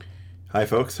Hi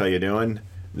folks, how you doing?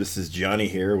 This is Johnny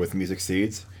here with Music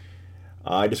Seeds.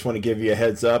 I just want to give you a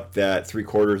heads up that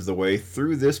 3/4 of the way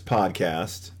through this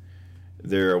podcast,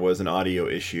 there was an audio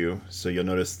issue, so you'll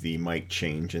notice the mic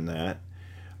change in that.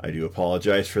 I do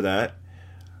apologize for that.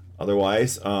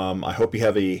 Otherwise, I hope you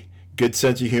have a good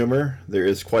sense of humor. There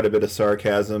is quite a bit of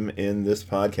sarcasm in this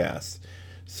podcast,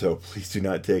 so please do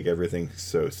not take everything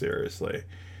so seriously.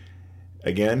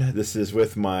 Again, this is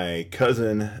with my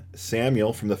cousin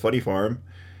Samuel from the Fuddy Farm.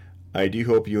 I do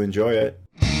hope you enjoy it.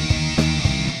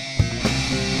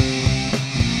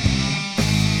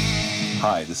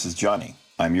 Hi, this is Johnny.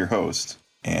 I'm your host,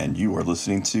 and you are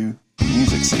listening to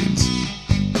Music Seeds,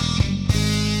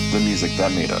 the music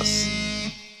that made us.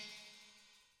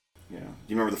 Yeah. Do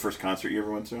you remember the first concert you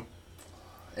ever went to?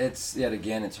 It's, yet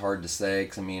again, it's hard to say,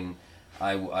 because, I mean,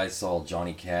 I saw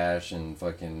Johnny Cash and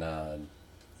fucking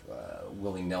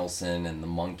Willie Nelson and the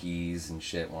Monkees and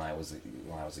shit when I was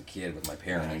a kid with my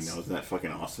parents. I know, isn't that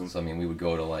fucking awesome? So I mean, we would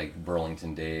go to like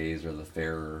Burlington Days or the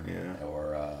Fair,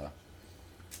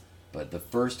 but the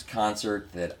first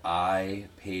concert that I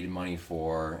paid money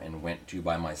for and went to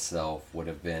by myself would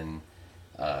have been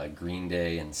Green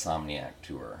Day Insomniac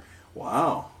tour.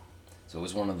 Wow. So it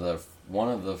was one of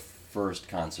the first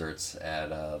concerts at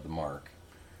the Mark.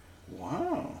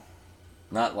 Wow.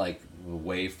 Not like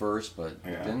way first, but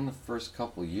in the first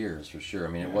couple years for sure.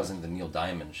 I mean, it wasn't the Neil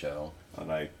Diamond show.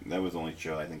 That was the only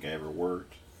show I think I ever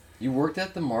worked. You worked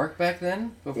at the Mark back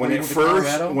then? When it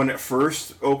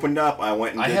first opened up, I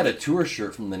went and I had a tour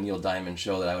shirt from the Neil Diamond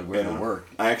show that I would wear to work.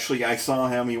 I saw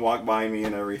him. He walked by me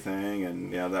and everything,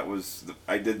 and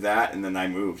I did that, and then I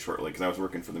moved shortly because I was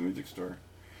working for the music store,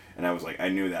 and I was like, I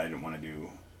knew that I didn't want to do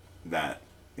that.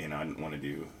 I didn't want to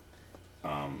do.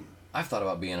 I've thought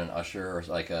about being an usher or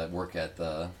like work at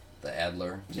the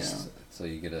Adler, so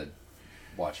you get to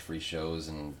watch free shows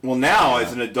and. Well, now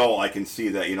as an adult, I can see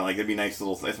that like it'd be nice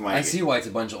little. I see why it's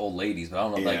a bunch of old ladies, but I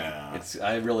don't know. Like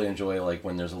I really enjoy like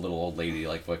when there's a little old lady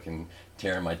like fucking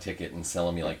tearing my ticket and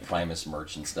selling me like Primus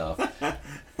merch and stuff.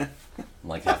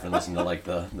 Like having to listen to like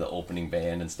the opening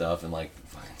band and stuff and like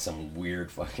some weird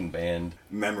fucking band.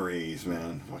 Memories,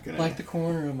 man. Fucking like the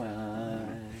corner of my eye.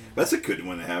 That's a good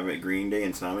one to have at Green Day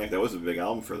Insomniac. That was a big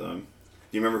album for them.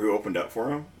 Do you remember who opened up for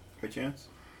them, by chance?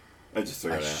 I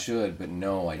should, but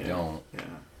no, I don't.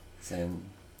 Yeah.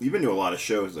 You've been to a lot of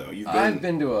shows, though. I've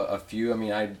been to a few. I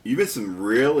mean, You've been to some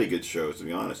really good shows, to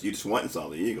be honest. You just went and saw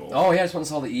the Eagles. Oh, yeah, I just went and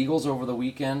saw the Eagles over the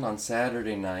weekend on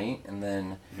Saturday night, and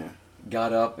then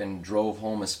got up and drove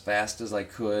home as fast as I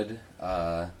could,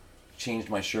 changed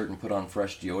my shirt and put on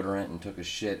fresh deodorant and took a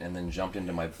shit, and then jumped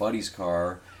into my buddy's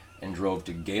car and drove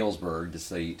to Galesburg to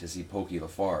see Pokey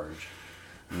Lafarge.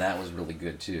 And that was really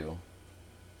good, too.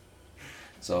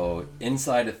 So,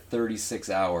 inside of 36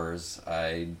 hours,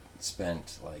 I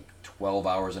spent like 12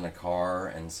 hours in a car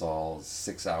and saw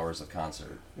 6 hours of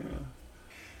concert. Yeah.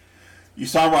 You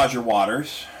saw Roger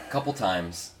Waters. A couple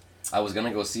times. I was going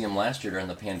to go see him last year during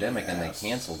the pandemic, and they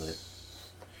canceled it.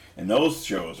 And those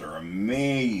shows are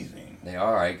amazing. They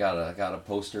are. I got a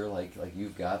poster like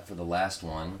you've got for the last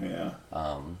one. Yeah.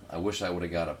 I wish I would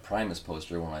have got a Primus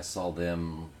poster when I saw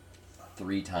them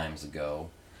 3 times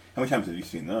ago. How many times have you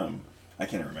seen them? I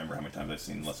can't remember how many times I've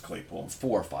seen Les Claypool.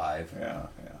 4 or 5. Yeah.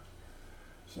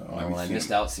 So when I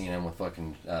missed out seeing him with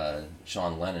fucking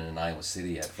Sean Lennon in Iowa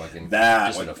City at fucking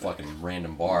at a fucking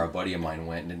random bar. A buddy of mine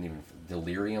went and didn't even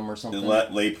Delirium or something.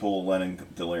 Claypool, Lennon,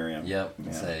 Delirium. Yep.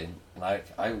 Yeah. And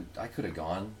I could have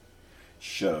gone.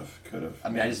 Could have. I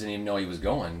mean, I just didn't even know he was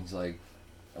going. He's like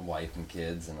a wife and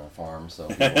kids and a farm, so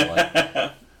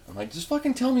I'm like, just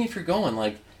fucking tell me if you're going.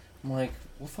 Like, I'm like,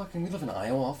 well, fucking, we live in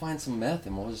Iowa. I'll find some meth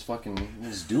and we'll just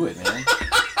do it, man.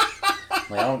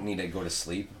 Like, I don't need to go to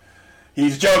sleep.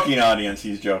 He's joking, audience.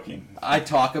 He's joking. I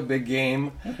talk a big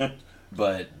game,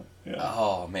 but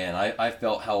oh man, I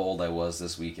felt how old I was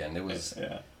this weekend. It was.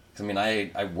 Yeah. I mean,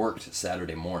 I worked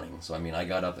Saturday morning, so I mean, I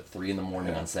got up at 3 a.m.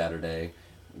 on Saturday,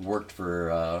 worked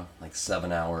for like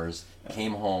 7 hours,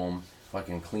 came home,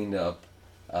 fucking cleaned up,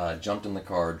 jumped in the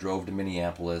car, drove to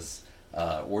Minneapolis,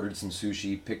 ordered some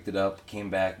sushi, picked it up, came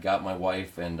back, got my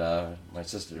wife and my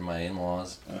sister and my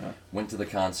in-laws, went to the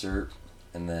concert,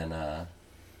 and then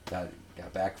got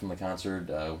back from the concert,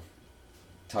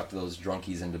 tucked those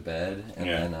drunkies into bed, and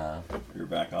then you're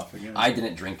back off again. I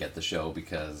didn't drink at the show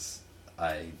because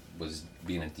I was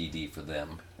being a DD for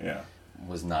them. Yeah.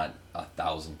 Was not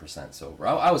 1,000% sober.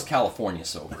 I was California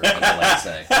sober, that's what I like to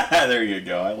say. There you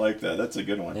go. I like that. That's a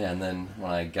good one. Yeah, and then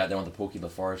when I got done with the Pokey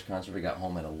Lafarge concert, I got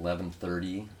home at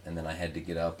 11:30, and then I had to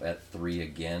get up at 3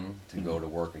 again to go to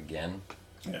work again.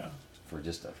 Yeah. for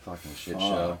just a fucking shit Oh,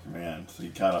 show. man. So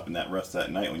you caught up in that rest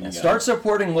that night when you And got start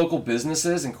supporting local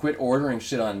businesses and quit ordering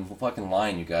shit on fucking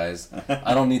line, you guys.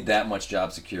 I don't need that much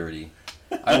job security.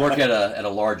 I work at a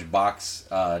large box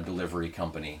delivery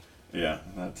company. Yeah,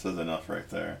 that says enough right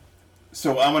there.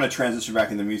 So I'm going to transition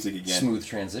back into music again. Smooth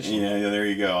transition. Yeah, there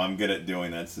you go. I'm good at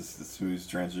doing that. It's just the smooth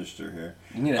transistor here.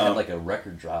 You need to have like a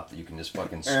record drop that you can just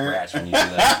fucking scratch when you do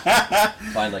that.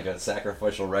 Find like a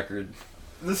sacrificial record.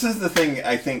 This is the thing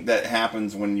I think that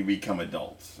happens when you become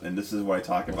adults, and this is what I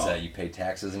talk What's about. that? You pay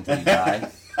taxes until you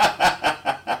die?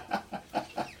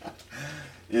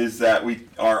 Is that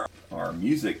our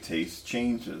music taste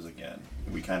changes again.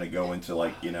 We kind of go into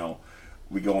like,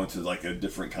 we go into like a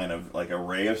different kind of like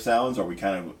array of sounds, or we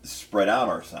kind of spread out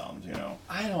our sounds,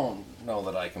 I don't know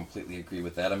that I completely agree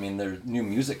with that. I mean, new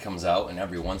music comes out, and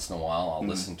every once in a while I'll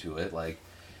listen to it. Like,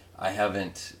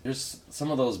 there's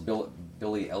some of those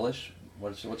Billie Eilish,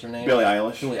 what's her name? Billie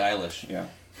Eilish. Billie Eilish. Yeah.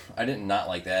 I did not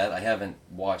like that. I haven't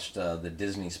watched the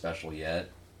Disney special yet.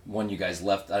 When you guys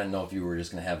left, I didn't know if you were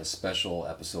just going to have a special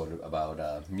episode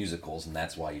about musicals, and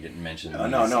that's why you didn't mention these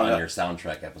on your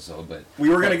soundtrack episode. But we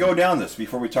were going to go down this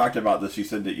before we talked about this. You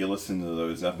said that you listened to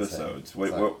those episodes.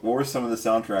 What were some of the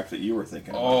soundtracks that you were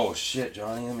thinking about? Oh shit,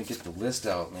 Johnny! Let me get the list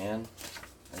out, man.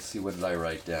 Let's see, what did I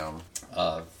write down?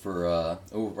 Right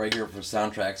here for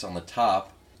soundtracks on the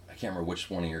top. I can't remember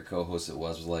which one of your co-hosts it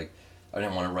was. Like, I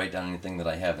didn't want to write down anything that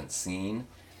I haven't seen.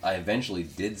 I eventually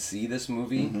did see this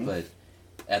movie, but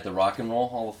at the Rock and Roll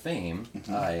Hall of Fame,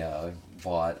 I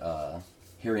bought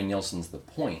Harry Nilsson's The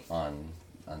Point on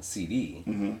CD,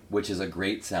 which is a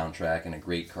great soundtrack and a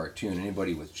great cartoon.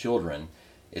 Anybody with children,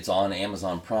 it's on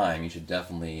Amazon Prime. You should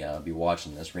definitely be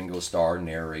watching this. Ringo Starr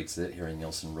narrates it. Harry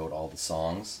Nilsson wrote all the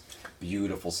songs.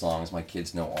 Beautiful songs. My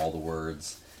kids know all the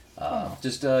words.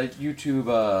 Just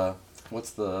YouTube,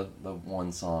 what's the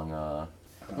one song?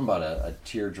 About a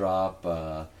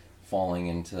teardrop falling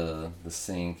into the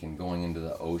sink and going into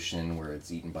the ocean, where it's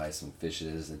eaten by some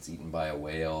fishes, it's eaten by a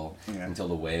whale, until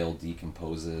the whale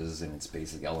decomposes and its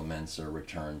basic elements are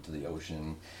returned to the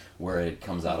ocean, where it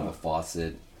comes out of a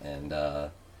faucet and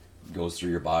goes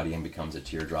through your body and becomes a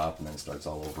teardrop and then starts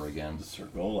all over again. The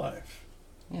Circle of Life.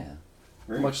 Yeah.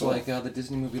 Very Much cool. like the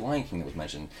Disney movie Lion King that was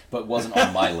mentioned, but wasn't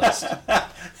on my list.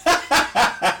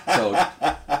 So,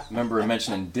 remember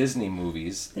mentioning Disney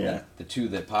movies. Yeah. The two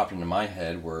that popped into my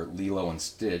head were Lilo and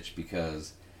Stitch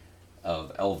because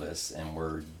of Elvis, and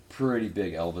we're pretty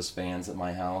big Elvis fans at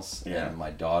my house. Yeah. And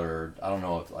my daughter, I don't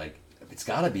know if it's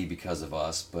got to be because of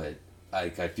us, but I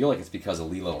feel like it's because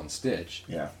of Lilo and Stitch.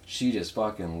 Yeah. She just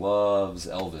fucking loves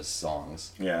Elvis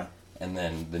songs. Yeah. And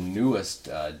then the newest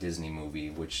Disney movie,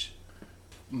 which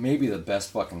maybe the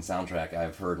best fucking soundtrack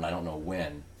I've heard, and I don't know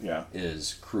when,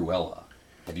 is Cruella.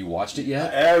 Have you watched it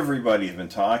yet? Everybody's been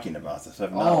talking about this.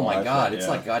 I've not Oh my watched god, it, it's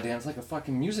like goddamn, it's like a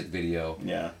fucking music video.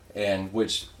 Yeah. And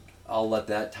which I'll let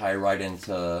that tie right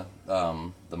into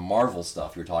the Marvel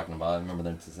stuff you're talking about. I remember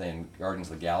them saying Guardians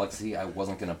of the Galaxy. I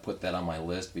wasn't gonna put that on my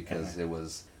list because it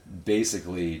was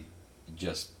basically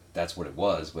just that's what it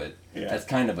was. But that's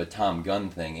kind of a Tom Gunn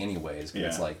thing, anyways. 'Cause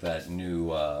it's like that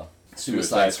new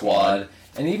Suicide Squad,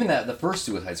 and even the first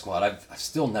Suicide Squad. I've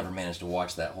still never managed to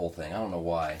watch that whole thing. I don't know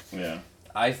why. Yeah.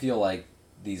 I feel like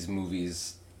these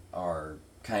movies are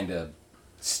kind of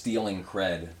stealing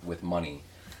cred with money.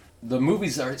 The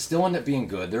movies still end up being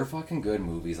good. They're fucking good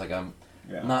movies. Like, I'm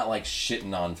not like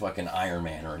shitting on fucking Iron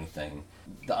Man or anything.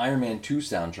 The Iron Man 2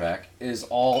 soundtrack is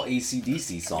all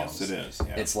AC/DC songs. Yes, it is.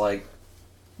 Yeah. It's like,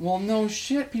 well, no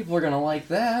shit, people are gonna like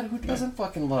that. Who doesn't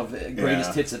fucking love the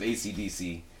greatest hits of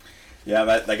AC/DC? Yeah,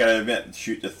 I gotta admit,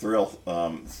 Shoot to Thrill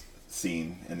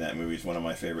scene in that movie is one of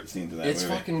my favorite scenes in that movie. It's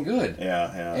fucking good.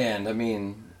 Yeah. And I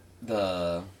mean,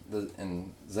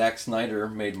 and Zack Snyder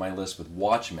made my list with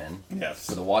Watchmen. Yes.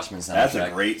 For the Watchmen soundtrack. That's a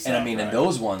great soundtrack. And I mean, and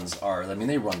those ones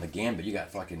they run the gambit. You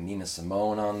got fucking Nina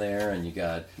Simone on there, and you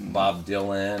got Bob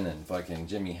Dylan, and fucking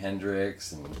Jimi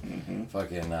Hendrix, and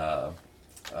fucking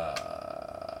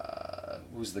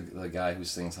who's the guy who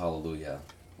sings Hallelujah?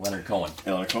 Leonard Cohen.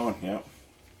 Leonard Cohen, yeah.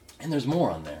 And there's more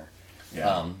on there.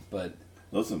 Yeah. But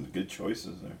those are some good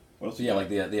choices there. What else? Yeah, like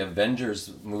the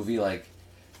Avengers movie, like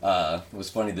it was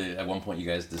funny that at one point you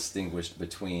guys distinguished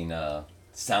between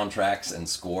soundtracks and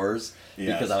scores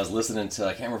because I was listening to,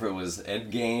 I can't remember if it was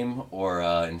Endgame or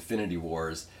Infinity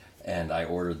Wars, and I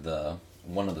ordered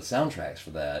one of the soundtracks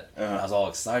for that. And I was all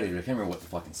excited. I can't remember what the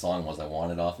fucking song was I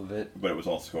wanted off of it. But it was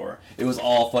all score. It was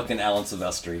all fucking Alan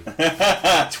Silvestri.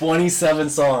 27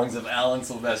 songs of Alan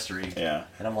Silvestri. Yeah.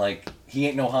 And I'm like, he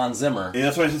ain't no Hans Zimmer. Yeah,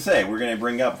 that's what I was going to say. We're going to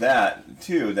bring up that,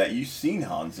 too, that you've seen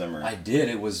Hans Zimmer. I did.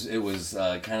 It was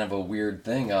kind of a weird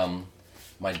thing.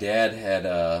 my dad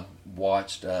had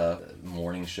watched a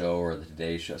morning show or the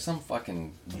Today Show, some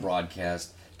fucking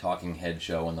broadcast talking head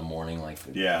show in the morning, like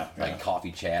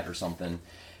Coffee Chat or something.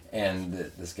 And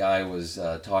this guy was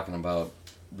talking about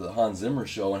the Hans Zimmer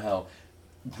show and how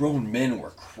grown men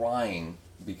were crying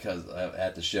because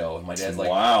at the show. And my dad's like,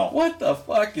 wow, what the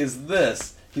fuck is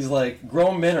this? He's like,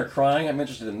 grown men are crying? I'm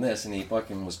interested in this. And he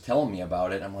fucking was telling me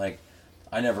about it. I'm like,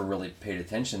 I never really paid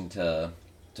attention to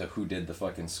who did the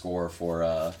fucking score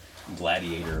for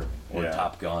Gladiator or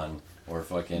Top Gun or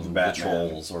fucking The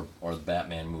Trolls or the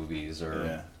Batman movies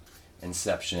or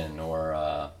Inception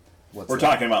or we're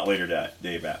talking about later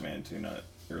day Batman too, not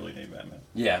early day Batman.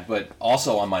 Yeah, but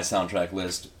also on my soundtrack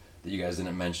list that you guys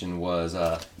didn't mention was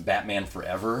Batman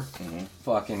Forever.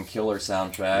 Fucking killer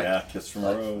soundtrack. Yeah, Kiss from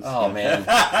a Rose. Oh man.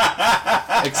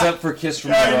 Except for Kiss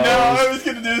from a Rose. I know, I was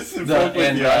gonna do this and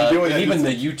even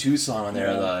the U2 song on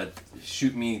there, the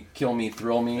Shoot Me, Kill Me,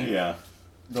 Thrill Me. Yeah.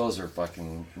 Those are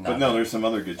fucking But no, there's some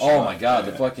other good shit. Oh my god,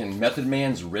 the fucking Method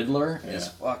Man's Riddler is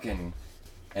fucking...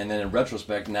 And then in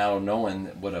retrospect, now knowing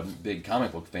what a big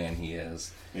comic book fan he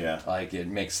is, like, it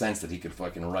makes sense that he could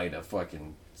fucking write a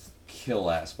fucking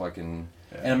kill-ass fucking...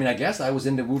 And I mean, I guess I was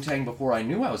into Wu-Tang before I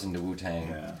knew I was into Wu-Tang.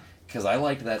 Yeah. Because I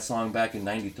liked that song back in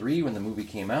 '93 when the movie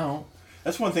came out.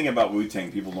 That's one thing about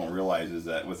Wu-Tang people don't realize is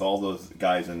that with all those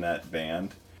guys in that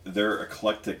band, their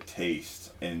eclectic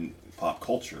taste in pop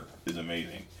culture is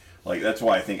amazing. Like, that's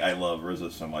why I think I love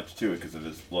RZA so much, too, because of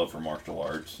his love for martial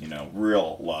arts, you know,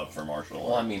 real love for martial arts.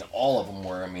 Well, I mean, all of them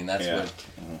were. I mean, that's what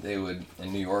they would,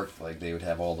 in New York, like, they would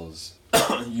have all those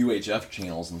UHF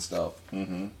channels and stuff.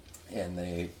 And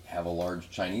they have a large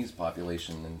Chinese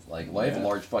population, and, like, they have a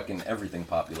large fucking everything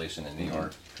population in New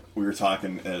York. We were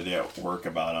talking today at work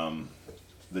about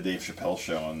the Dave Chappelle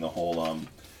show and the whole,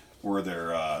 where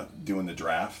they're doing the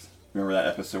draft. Remember that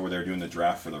episode where they're doing the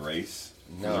draft for the race?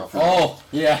 No.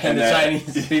 And the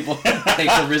Chinese people take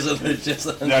the RZA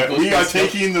just... No, we are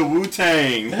taking the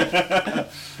Wu-Tang.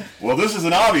 Well, this is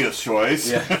an obvious choice.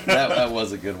 Yeah, that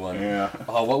was a good one. Yeah.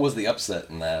 Oh, what was the upset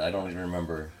in that? I don't even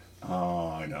remember. Oh,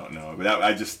 I don't know. But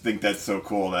I just think that's so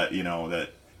cool that, you know,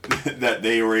 that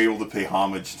they were able to pay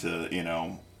homage to, you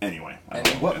know... Anyway.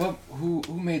 Who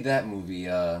made that movie,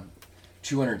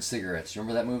 200 Cigarettes?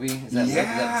 Remember that movie? It's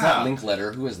not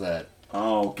Linkletter. Who is that?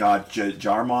 Oh, God,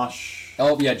 Jarmusch.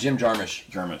 Oh, yeah, Jim Jarmusch.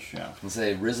 Jarmusch, yeah. And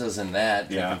say RZA's in that,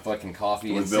 drinking fucking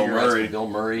coffee with and Bill cigarettes Murray. with Bill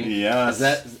Murray. Yeah. Is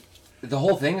that... The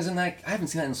whole thing is in that... I haven't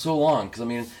seen that in so long, because, I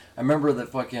mean, I remember that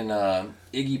fucking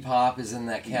Iggy Pop is in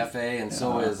that cafe, and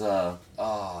so is...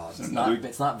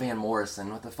 it's not Van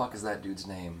Morrison. What the fuck is that dude's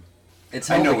name? It's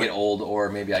how I get old, or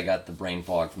maybe I got the brain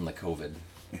fog from the COVID.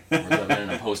 We're living in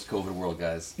a post-COVID world,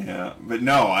 guys. Yeah, but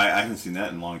no, I haven't seen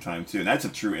that in a long time too. And that's a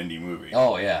true indie movie.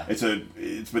 Oh yeah.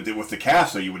 But with the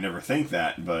cast, though, you would never think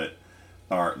that. But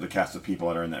the cast of people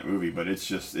that are in that movie. But it's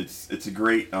just it's a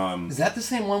great. Is that the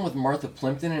same one with Martha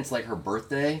Plimpton? And it's like her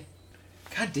birthday.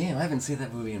 God damn, I haven't seen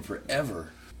that movie in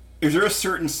forever. Is there a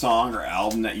certain song or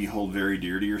album that you hold very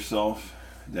dear to yourself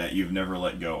that you've never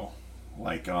let go?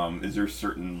 Like, is there a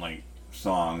certain like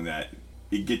song that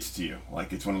it gets to you?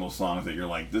 Like, it's one of those songs that you're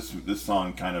like, this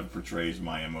song kind of portrays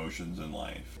my emotions in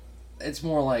life. It's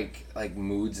more like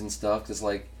moods and stuff. Cause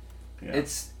like,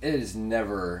 it is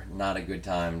never not a good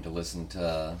time to listen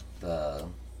to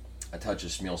A Touch of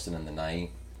Smilson in the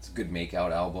Night. It's a good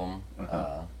makeout album.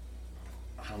 I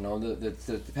don't know. It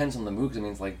depends on the mood. Cause I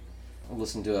mean, it's like I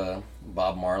listen to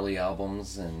Bob Marley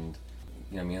albums, and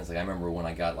you know what I mean. It's like I remember when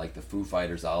I got like the Foo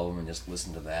Fighters album and just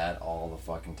listened to that all the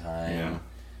fucking time. Yeah.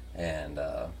 And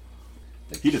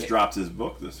he just dropped his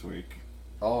book this week.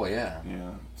 Oh yeah.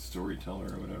 Yeah,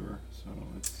 Storyteller or whatever. So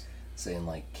it's saying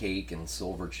like Cake and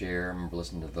Silverchair. I remember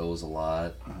listening to those a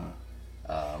lot.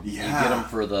 You get them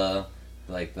for the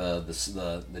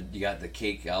you got the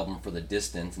Cake album for The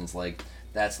Distance, and it's like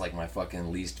that's like my fucking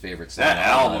least favorite song. That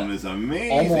album is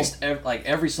amazing. Almost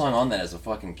every song on that is a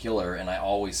fucking killer, and I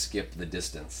always skip The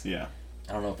Distance. Yeah.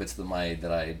 I don't know if it's that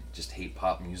I just hate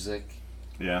pop music.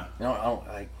 Yeah. You know,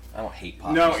 I don't hate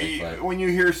pop music. No, when you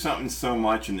hear something so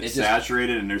much and it's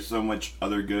saturated and there's so much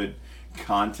other good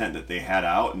content that they had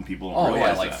out and people don't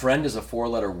realize like that. Friend is a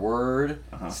 4-letter word,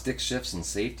 Stick Shifts and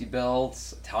Safety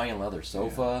Belts, Italian Leather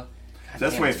Sofa. Yeah. So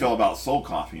that's the way I feel about Soul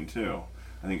Coughing too.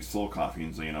 I think Soul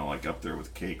Coughing's, you know, like up there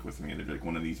with Cake with me. They're like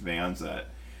one of these bands that,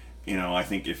 you know, I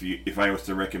think if I was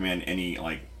to recommend any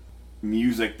like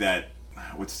music that,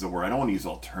 what's the word? I don't want to use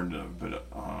alternative, but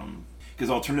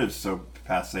because alternative is so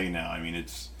passe now. I mean,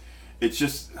 it's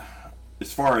just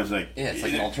as far as like it's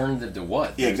like an alternative to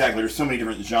what? Yeah, exactly. There's so many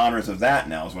different genres of that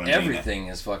now. Is what I mean. Everything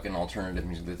is fucking alternative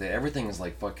music. Everything is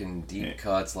like fucking deep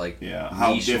cuts, like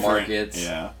niche markets.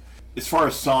 Yeah. as far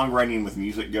as songwriting with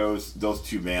music goes, those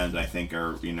two bands I think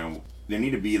are, they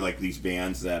need to be like these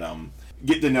bands that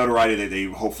get the notoriety that they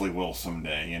hopefully will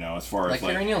someday. As far as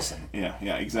Harry Nilsson. Yeah,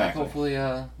 exactly. Like hopefully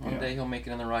one day he'll make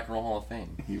it in the Rock and Roll Hall of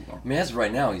Fame. He will. I mean, as of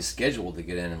right now, he's scheduled to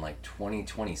get in like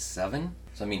 2027.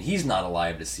 So I mean, he's not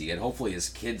alive to see it. Hopefully, his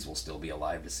kids will still be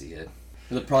alive to see it.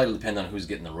 It'll probably depend on who's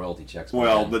getting the royalty checks.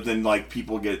 Well, but then like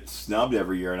people get snubbed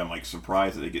every year, and I'm like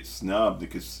surprised that they get snubbed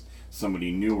because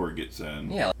somebody newer gets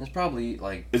in. Yeah, there's probably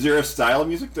like. Is there a style of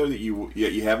music though that you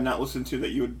have not listened to that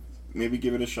you would maybe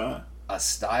give it a shot? A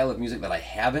style of music that I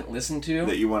haven't listened to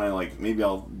that you want to like. Maybe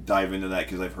I'll dive into that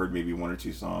because I've heard maybe one or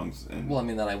two songs. And well, I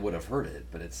mean, then I would have heard it,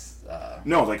 but it's.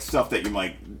 No, like stuff that you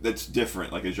like that's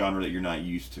different, like a genre that you're not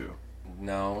used to.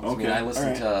 No, okay. I mean, I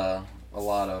listen to a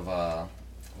lot of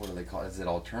what do they call it? Is it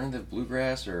alternative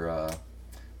bluegrass or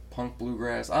punk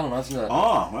bluegrass? I don't know.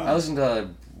 I listen to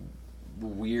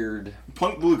weird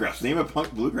punk bluegrass. Name a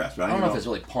punk bluegrass. I don't know if it's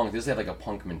really punk. They just have like a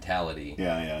punk mentality.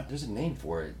 Yeah. There's a name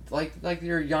for it, like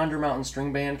your Yonder Mountain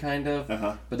String Band kind of.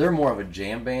 Uh-huh. But they're more of a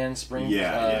jam band,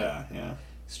 Yeah.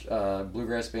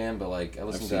 Bluegrass band, but like I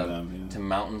listen to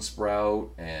Mountain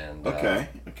Sprout and. Okay.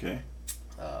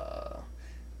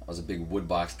 I was a big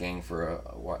Woodbox Gang for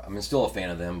a while. I'm still a fan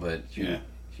of them, but Hugh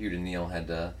DeNeil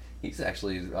had. He's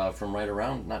actually from right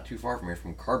around, not too far from here,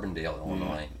 from Carbondale,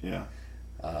 Illinois. Yeah.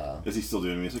 Is he still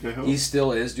doing music, I hope? He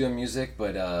still is doing music,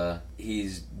 but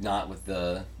he's not with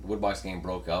the Woodbox Gang.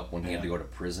 Broke up when he had to go to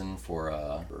prison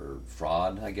for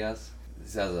fraud, I guess.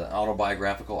 This has an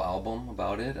autobiographical album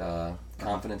about it,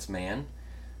 Confidence Man.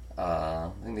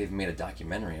 I think they've made a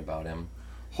documentary about him.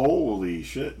 Holy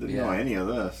shit, didn't know any of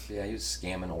this. Yeah, he was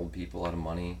scamming old people out of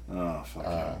money. Oh,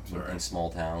 fuck in small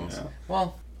towns. Yeah.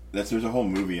 Well... There's a whole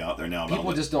movie out there now about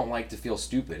people just don't like to feel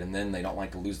stupid, and then they don't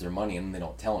like to lose their money, and they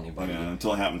don't tell anybody. Yeah,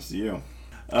 until it happens to you.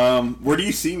 Where do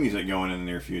you see music going in the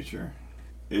near future?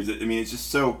 It's just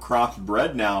so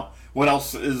crossbred now. What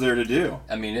else is there to do?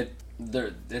 I mean,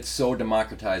 it's so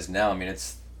democratized now. I mean,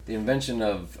 it's the invention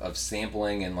of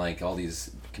sampling and like all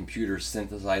these computer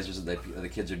synthesizers that the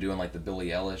kids are doing, like the Billie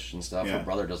Eilish and stuff. Yeah. Her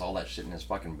brother does all that shit in his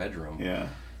fucking bedroom. Yeah.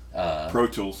 Pro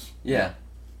Tools. Yeah.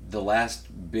 The last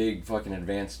big fucking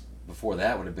advance before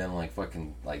that would have been like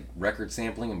fucking like record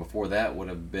sampling, and before that would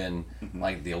have been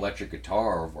like the electric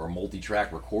guitar or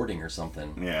multi-track recording or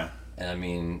something. Yeah. And I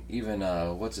mean, even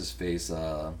what's his face?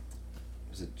 Was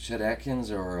it Chet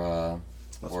Atkins or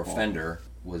Fender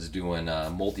was doing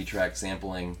multi-track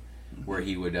sampling, where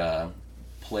he would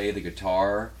play the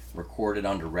guitar, record it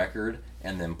onto record,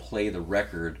 and then play the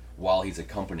record while he's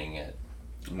accompanying it.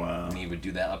 Wow. And he would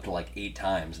do that up to like 8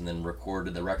 times, and then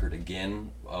recorded the record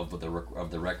again of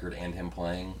the record and him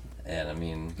playing. And I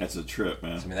mean, that's a trip,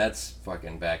 man. I mean, that's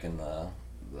fucking back in the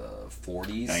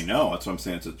 40s. I know. That's what I'm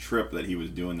saying. It's a trip that he was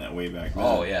doing that way back then.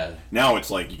 Oh yeah. Now it's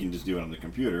like you can just do it on the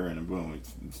computer and boom,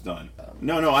 it's done.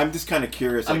 No. I'm just kind of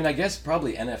curious. I mean, I guess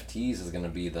probably NFTs is going to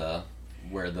be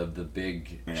where the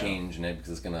big change in it,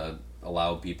 because it's going to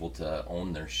allow people to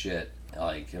own their shit.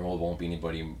 Like, there won't be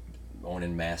anybody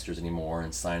owning masters anymore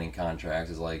and signing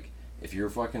contracts. Is like, if you're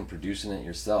fucking producing it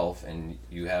yourself and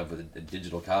you have a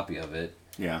digital copy of it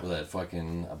with a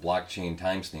blockchain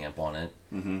timestamp on it,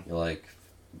 you're like,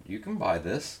 you can buy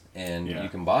this and you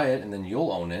can buy it and then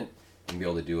you'll own it and be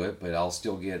able to do it, but I'll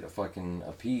still get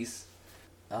a piece.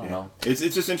 I don't know. It's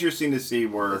just interesting to see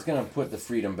where it's gonna put the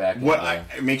freedom back. I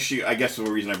guess the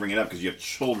reason I bring it up because you have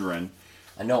children.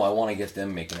 I know. I want to get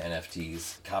them making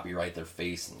NFTs, copyright their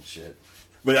face and shit.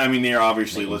 But I mean, they're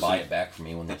obviously listening. Buy it back from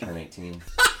me when they turn 18.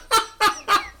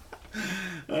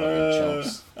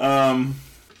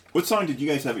 What song did you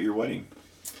guys have at your wedding?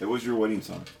 What was your wedding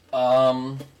song?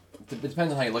 It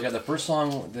depends on how you look at it. The first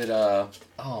song that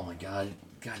oh my god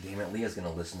damn it, Leah's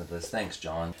gonna listen to this. Thanks,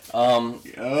 John.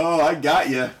 I got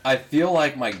you. I feel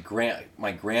like my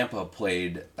grandpa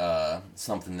played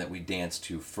something that we danced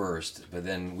to first, but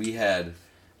then we had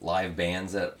live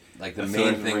bands at like the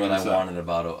main thing that I wanted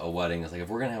about a wedding is like, if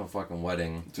we're gonna have a fucking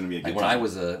wedding, it's gonna be a good like time.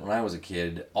 when I was a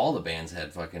kid, all the bands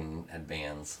had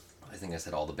bands. I think I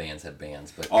said all the bands had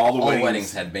bands, but all the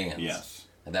weddings had bands. Yes.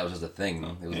 And that was just a thing.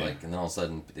 It was like, and then all of a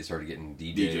sudden they started getting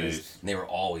DJs. And they were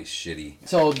always shitty.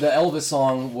 So the Elvis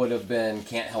song would have been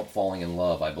 "Can't Help Falling in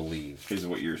Love," I believe. Is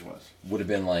what yours was.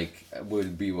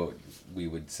 Would be what we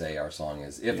would say our song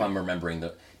is, if I'm remembering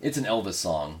it's an Elvis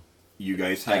song. You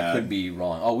guys had. I could be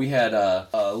wrong. Oh, we had a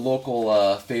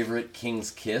local favorite,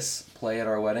 King's Kiss, play at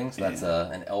our wedding. So that's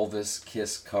an Elvis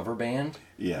Kiss cover band.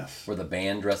 Yes. Where the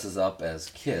band dresses up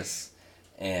as Kiss,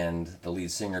 and the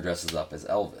lead singer dresses up as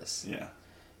Elvis. Yeah.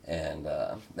 And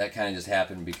that kind of just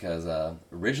happened because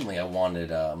originally I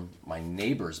wanted my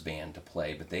neighbor's band to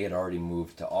play, but they had already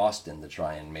moved to Austin to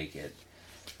try and make it.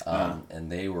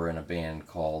 And they were in a band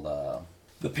called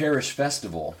the Parish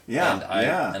Festival.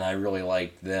 Yeah, and I really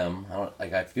liked them.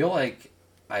 I feel like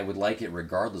I would like it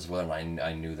regardless of whether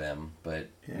I knew them, but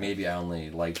maybe I only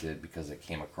liked it because it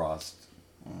came across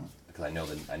because I know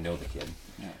the kid.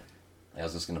 Yeah. I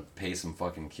was just gonna pay some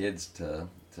fucking kids to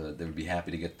they would be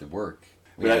happy to get to work.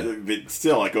 But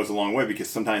still, it goes a long way because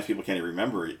sometimes people can't even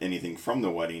remember anything from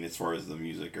the wedding as far as the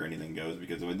music or anything goes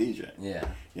because of a DJ. Yeah.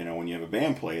 You know, when you have a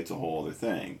band play, it's a whole other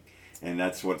thing, and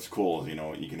that's what's cool. Is, you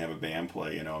know, you can have a band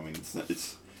play. You know, I mean,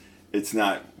 it's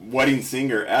not wedding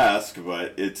singer-esque,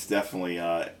 but it's definitely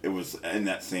it was in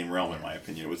that same realm in my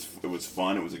opinion. It was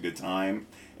fun. It was a good time,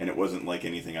 and it wasn't like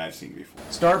anything I've seen before.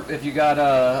 Start if you got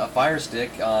a Fire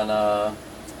Stick on.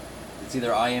 It's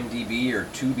either IMDb or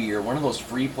Tubi or one of those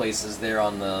free places there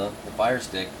on the Fire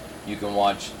Stick. You can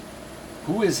watch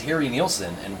Who is Harry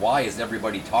Nilsson and Why is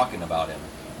Everybody Talking About Him?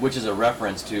 Which is a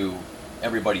reference to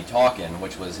Everybody Talking,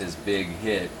 which was his big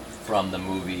hit from the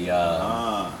movie.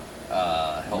 Help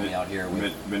me out here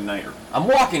with Midnight. I'm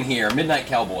Walking Here, Midnight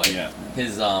Cowboy. Yeah.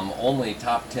 His only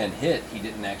top 10 hit he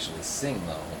didn't actually sing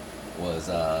though was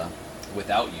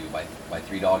Without You by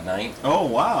Three Dog Night. Oh,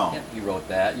 wow. Yeah, he wrote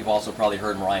that. You've also probably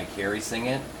heard Mariah Carey sing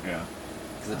it. Yeah.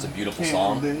 Because it's a beautiful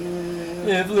song.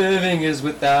 If living is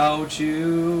without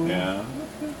you. Yeah.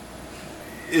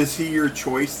 Is he your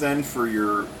choice then for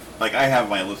your... Like, I have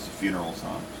my list of funeral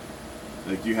songs.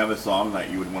 Like, do you have a song that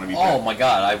you would want to be... Oh, my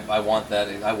God. I want that.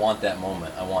 I want that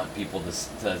moment. I want people to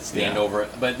stand over it.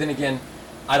 But then again,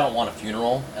 I don't want a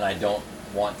funeral, and I don't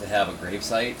want to have a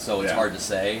gravesite, so it's hard to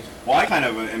say. Well, I kind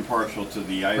of am impartial to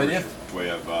the Irish way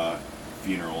of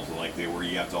funerals, like where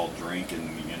you have to all drink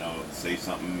and, you know, say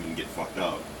something and get fucked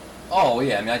up. Oh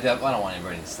yeah, I mean I don't want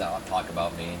anybody to talk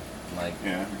about me. Like,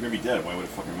 yeah, you're gonna be dead. Why would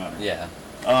it fucking matter? Yeah.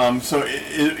 So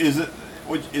is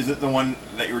it the one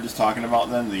that you were just talking about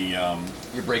then? The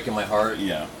You're Breaking My Heart.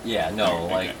 Yeah. Yeah. No,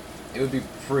 okay. Like it would be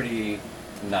pretty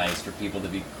nice for people to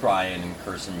be crying and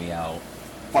cursing me out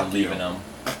Fuck for leaving them.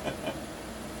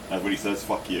 That's what he says.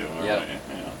 Fuck you. Yeah. Right,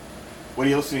 yeah. What are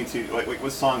you listening to?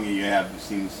 What song do you have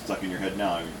seems stuck in your head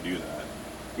now? You do that.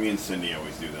 Me and Cindy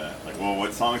always do that. Like, well,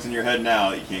 what song's in your head now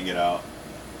that you can't get out?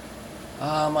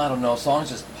 I don't know. Songs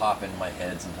just pop in my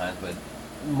head sometimes, but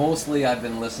mostly I've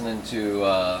been listening to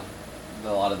a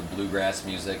lot of the bluegrass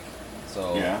music.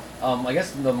 So yeah. I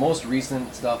guess the most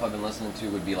recent stuff I've been listening to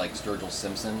would be like Sturgill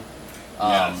Simpson.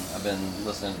 Yes. I've been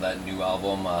listening to that new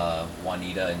album,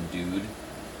 Juanita and Dude.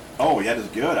 Oh, yeah, it's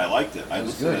good. I liked it. It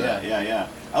was good, Yeah.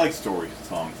 I like story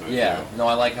songs, though, yeah. too. No,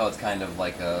 I like how it's kind of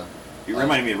like a... It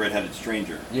reminded me of Red-Headed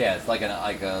Stranger. Yeah, it's like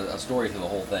a story through the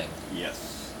whole thing.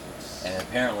 Yes. And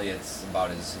apparently it's about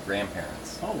his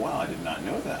grandparents. Oh, wow, I did not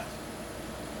know that.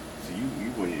 So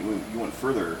you went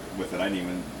further with it. I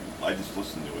just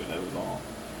listened to it, that was all.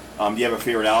 Do you have a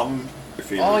favorite album? Your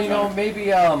favorite genre?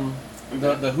 Maybe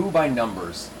the Who by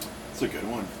Numbers. It's a good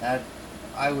one.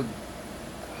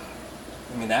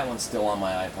 I mean, that one's still on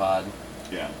my iPod.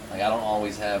 Yeah. Like, I don't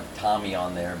always have Tommy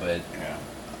on there, but yeah.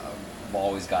 I've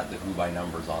always got the Who by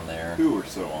Numbers on there. Who are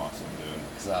so awesome, dude.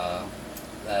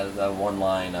 Because that one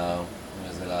line,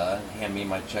 was it, hand me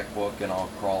my checkbook and I'll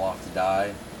crawl off to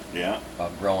die? Yeah.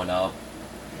 About growing up.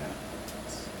 Yeah.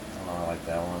 I don't know, I like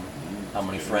that one. Mm-hmm. How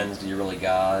many friends do you really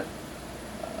got?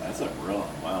 That's a real,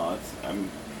 wow, I'm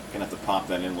going to have to pop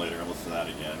that in later and listen to that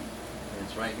again.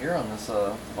 It's right here on this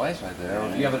device right there.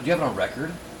 Yeah. Do you have it on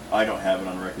record? I don't have it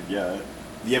on record yet.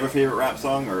 Do you have a favorite rap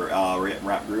song or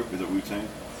rap group? Is it Wu-Tang?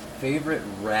 Favorite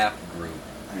rap group?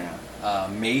 Yeah.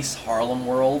 Mace Harlem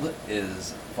World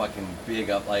is fucking big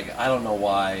up. Like, I don't know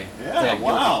why. Yeah, it's like a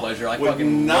wow. guilty pleasure. I was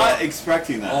fucking not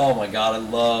expecting that. Oh my god, I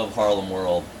love Harlem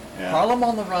World. Yeah. Harlem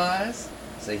on the rise.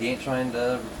 Say he ain't trying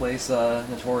to replace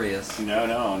Notorious.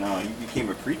 No. He became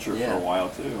a preacher for a while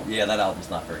too. Yeah, that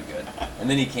album's not very good. And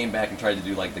then he came back and tried to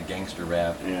do like the gangster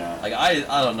rap. Yeah. Like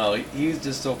I don't know. He's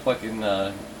just so fucking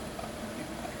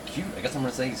cute. I guess I'm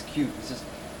gonna say he's cute. He's just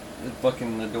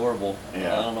fucking adorable.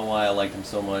 Yeah. I don't know why I liked him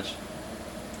so much.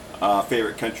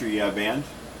 Favorite country band,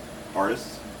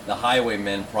 artist? The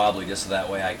Highwaymen, probably, just so that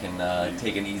way I can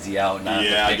take an easy out and not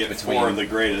have to pick get between. four of the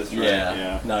greatest, right?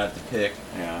 Yeah, not have to pick.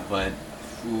 Yeah. But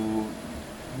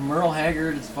Merle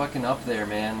Haggard is fucking up there,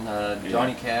 man.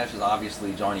 Johnny Cash is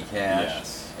obviously Johnny Cash.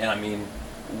 Yes. And I mean,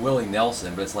 Willie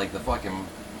Nelson, but it's like the fucking,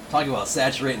 talking about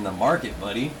saturating the market,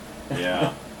 buddy.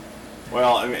 Yeah.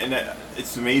 Well, I mean, and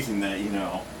it's amazing that, you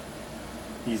know,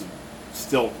 he's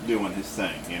still doing his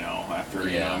thing, you know, after,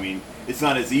 you know, I mean, it's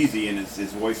not as easy and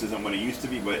his voice isn't what it used to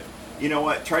be, but you know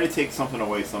what? Try to take something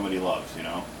away somebody loves, you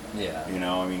know? Yeah. You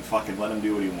know, I mean, fucking let him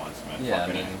do what he wants, man. Yeah,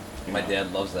 fucking, I mean, my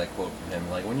dad loves that quote from him.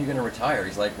 Like, when are you going to retire?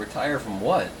 He's like, retire from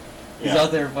what? He's Yeah.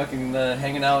 out there fucking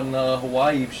hanging out in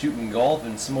Hawaii, shooting golf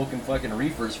and smoking fucking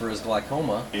reefers for his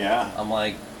glaucoma. Yeah. I'm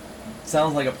like,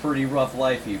 sounds like a pretty rough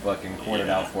life he fucking pointed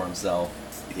Yeah. out for himself.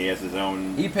 He has his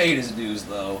own... He paid his dues,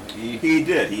 though. He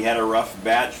did. He had a rough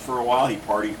batch for a while. He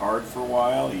partied hard for a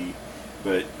while.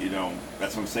 But, you know,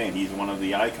 that's what I'm saying. He's one of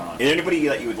the icons. And anybody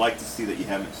that you would like to see that you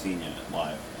haven't seen yet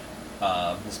live?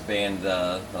 This band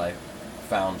that I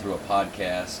found through a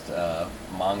podcast,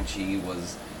 Mangchi,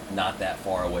 was not that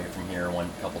far away from here.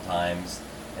 Went a couple times,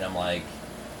 and I'm like,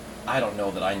 I don't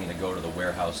know that I need to go to the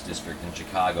Warehouse District in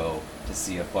Chicago to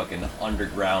see a fucking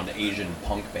underground Asian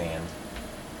punk band.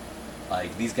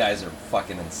 Like, these guys are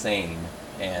fucking insane,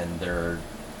 and their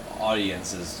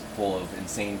audience is full of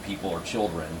insane people or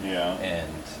children. Yeah.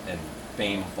 And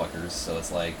fame fuckers. So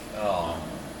it's like, oh.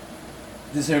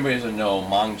 Just so everybody doesn't know,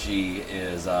 Mangchi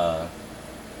is the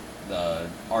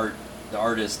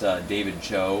artist David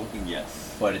Cho.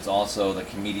 Yes. But it's also the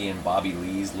comedian Bobby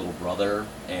Lee's little brother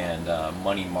and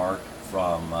Money Mark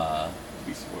from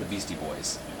the Beastie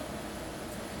Boys. Yeah.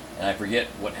 And I forget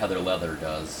what Heather Leather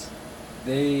does.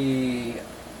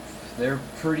 They're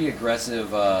pretty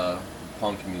aggressive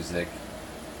punk music,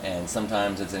 and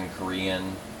sometimes it's in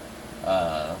Korean.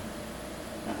 I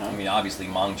mean, obviously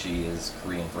Mangchi is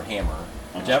Korean for hammer.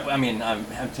 Which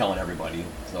I'm telling everybody,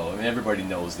 so I mean, everybody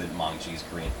knows that Mangchi is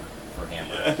Korean for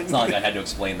hammer. It's not like I had to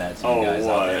explain that to you guys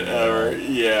out there.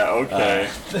 Yeah, okay.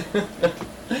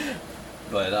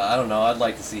 But I don't know. I'd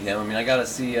like to see him. I mean, I got to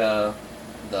see the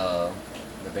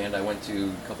band I went to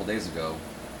a couple days ago.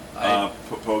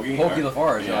 Pokey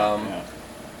Lafarge. Yeah.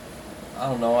 I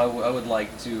don't know. I would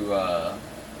like to.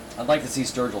 I'd like to see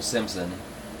Sturgill Simpson.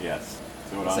 Yes.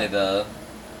 Say the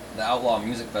Outlaw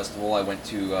Music Festival I went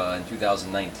to in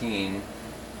 2019,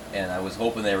 and I was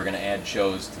hoping they were going to add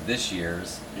shows to this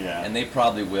year's. Yeah. And they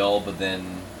probably will, but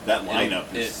then that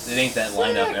lineup it ain't that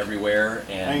lineup everywhere.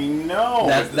 And I know.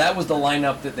 That was the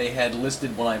lineup that they had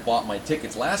listed when I bought my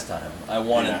tickets last time. I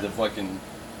wanted to fucking.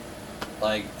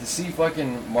 Like, to see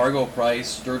fucking Margot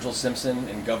Price, Sturgill Simpson,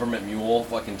 and Government Mule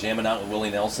fucking jamming out with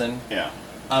Willie Nelson. Yeah.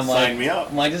 Sign me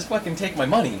up. I'm like, just fucking take my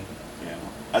money. Yeah.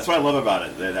 That's what I love about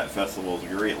it. That festival is a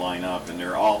great lineup, and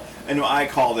they're all... And I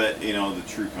call that, the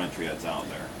true country that's out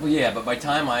there. Well, yeah, but by the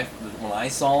time when I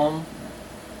saw them,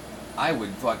 I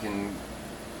would fucking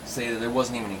say that there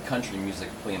wasn't even any country music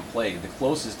being played. The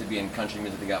closest to being country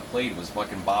music that got played was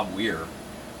fucking Bob Weir.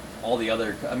 All the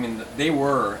other, they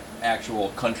were actual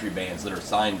country bands that are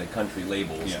signed to country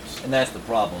labels. Yes. And that's the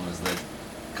problem, is that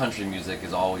country music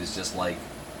is always just like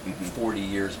 40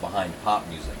 years behind pop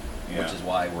music, which is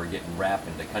why we're getting rap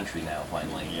into country now,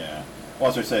 finally. Yeah. Well,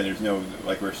 as I say, there's no,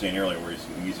 like we were saying earlier, where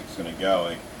music's going to go,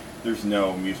 like, there's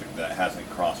no music that hasn't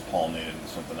cross-pollinated into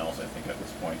something else, I think, at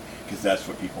this point. Because that's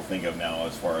what people think of now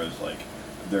as far as, like,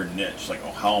 their niche. Like,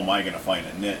 oh, how am I going to find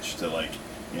a niche to, like,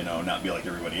 not be like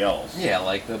everybody else. Yeah,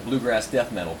 like the bluegrass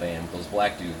death metal band, those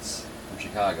black dudes from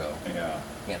Chicago. Yeah.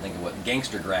 Can't think of what,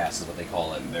 gangster grass is what they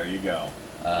call it. There you go.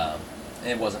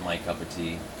 It wasn't my cup of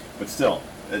tea. But still,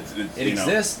 it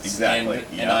exists. Exactly.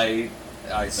 And I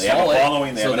they saw have a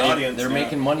following, it. they have an audience. They're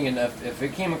making money enough. If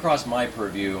it came across my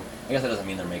purview, I guess that doesn't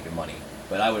mean they're making money,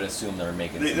 but I would assume they're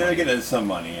making some they're money. getting some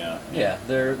money, yeah. Yeah,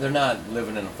 they're not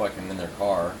living in their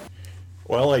car.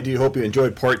 Well, I do hope you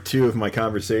enjoyed part 2 of my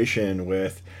conversation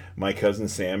with my cousin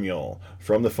Samuel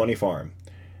from the Funny Farm.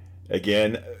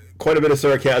 Again, quite a bit of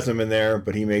sarcasm in there,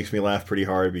 but he makes me laugh pretty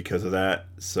hard because of that,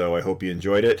 so I hope you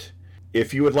enjoyed it.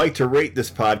 If you would like to rate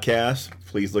this podcast,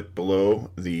 please look below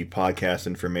the podcast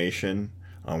information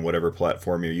on whatever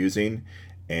platform you're using,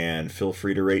 and feel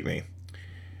free to rate me.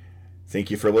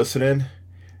 Thank you for listening,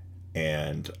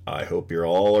 and I hope you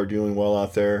all are doing well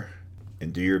out there,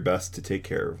 and do your best to take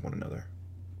care of one another.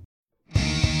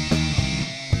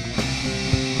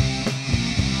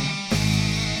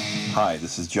 Hi,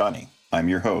 this is Johnny. I'm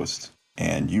your host,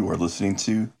 and you are listening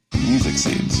to Music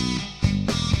Seeds,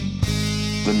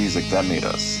 the music that made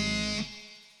us.